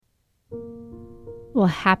Well,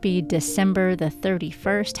 happy December the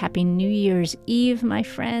 31st. Happy New Year's Eve, my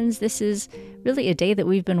friends. This is really a day that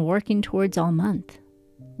we've been working towards all month,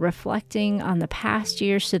 reflecting on the past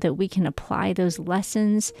year so that we can apply those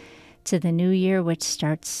lessons to the new year, which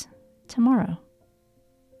starts tomorrow.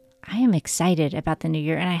 I am excited about the new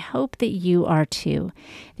year, and I hope that you are too.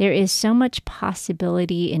 There is so much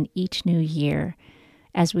possibility in each new year.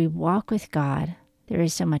 As we walk with God, there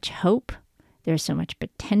is so much hope, there is so much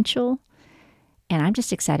potential, and I'm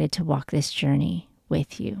just excited to walk this journey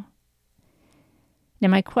with you. Now,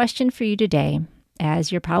 my question for you today,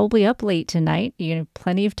 as you're probably up late tonight, you have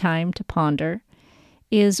plenty of time to ponder,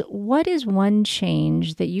 is what is one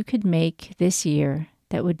change that you could make this year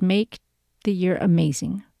that would make the year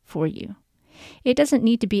amazing for you? It doesn't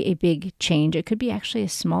need to be a big change. It could be actually a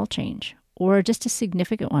small change or just a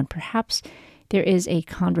significant one. Perhaps there is a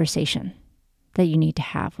conversation that you need to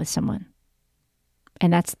have with someone.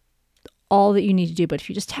 And that's all that you need to do. But if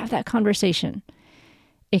you just have that conversation,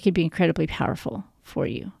 it could be incredibly powerful for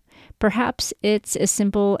you. Perhaps it's as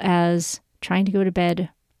simple as trying to go to bed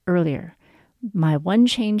earlier. My one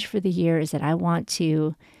change for the year is that I want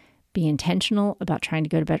to be intentional about trying to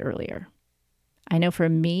go to bed earlier. I know for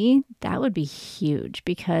me, that would be huge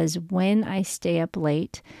because when I stay up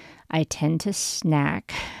late, I tend to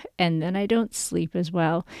snack and then I don't sleep as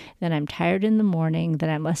well. Then I'm tired in the morning, then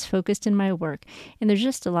I'm less focused in my work. And there's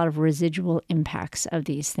just a lot of residual impacts of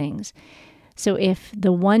these things. So if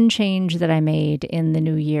the one change that I made in the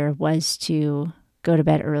new year was to go to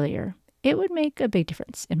bed earlier, it would make a big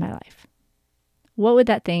difference in my life. What would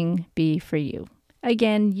that thing be for you?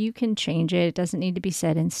 Again, you can change it. It doesn't need to be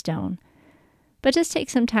set in stone. But just take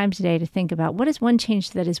some time today to think about what is one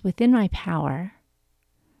change that is within my power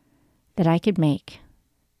that I could make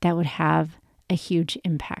that would have a huge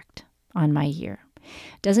impact on my year.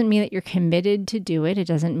 Doesn't mean that you're committed to do it. It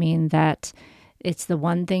doesn't mean that it's the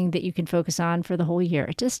one thing that you can focus on for the whole year.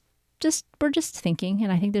 We're just thinking,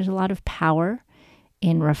 and I think there's a lot of power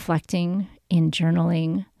in reflecting, in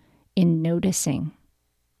journaling, in noticing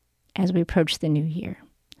as we approach the new year.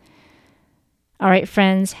 All right,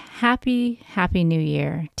 friends, happy New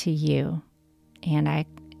Year to you. And I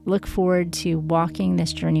look forward to walking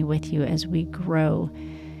this journey with you as we grow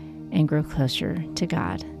and grow closer to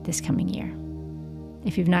God this coming year.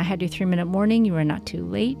 If you've not had your 3-minute morning, you are not too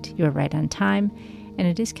late. You are right on time, and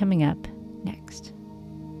it is coming up next.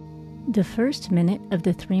 The first minute of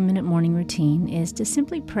the 3-minute morning routine is to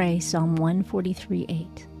simply pray Psalm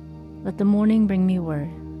 143:8. Let the morning bring me word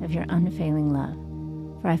of your unfailing love,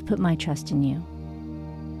 for I've put my trust in you.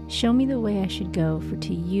 Show me the way I should go, for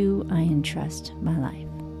to you I entrust my life.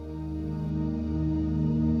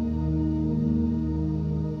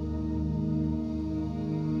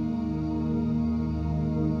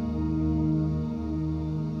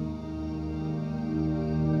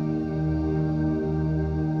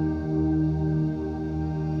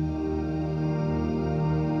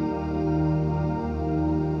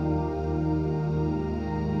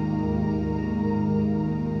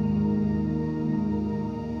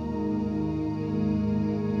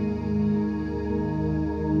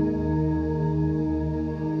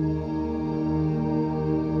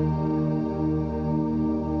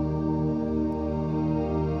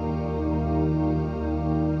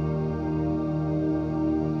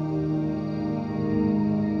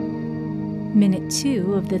 Minute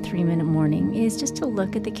 2 of the 3-minute morning is just to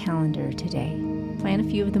look at the calendar today. Plan a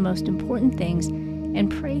few of the most important things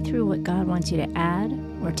and pray through what God wants you to add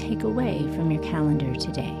or take away from your calendar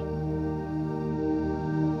today.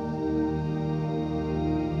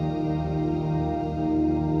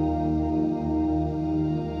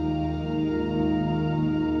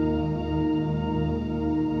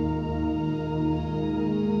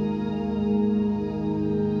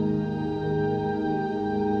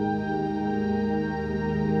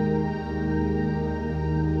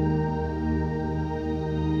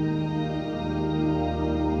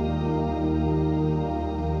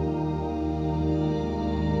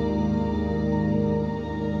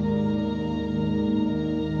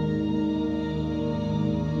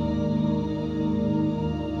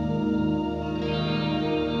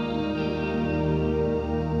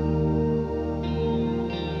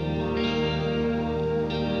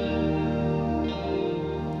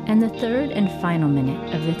 And the third and final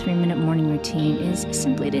minute of the 3-minute morning routine is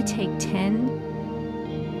simply to take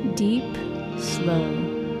 10 deep, slow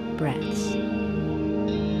breaths.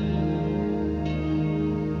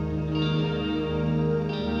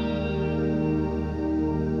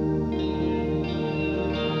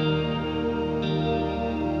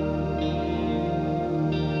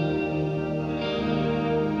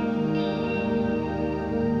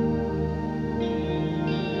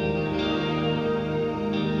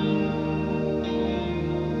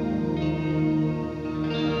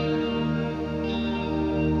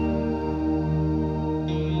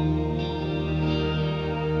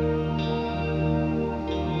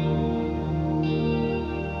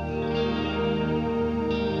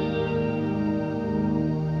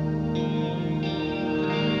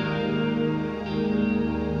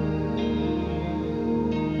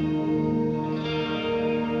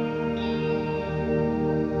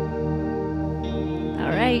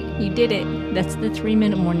 right, you did it. That's the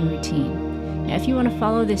 3-minute morning routine. Now, if you want to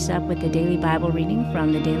follow this up with a daily Bible reading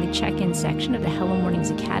from the daily check-in section of the Hello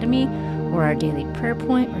Mornings Academy, or our daily prayer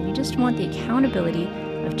point, or you just want the accountability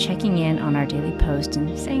of checking in on our daily post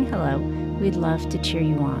and saying hello, we'd love to cheer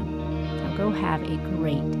you on. Now go have a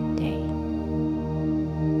great day.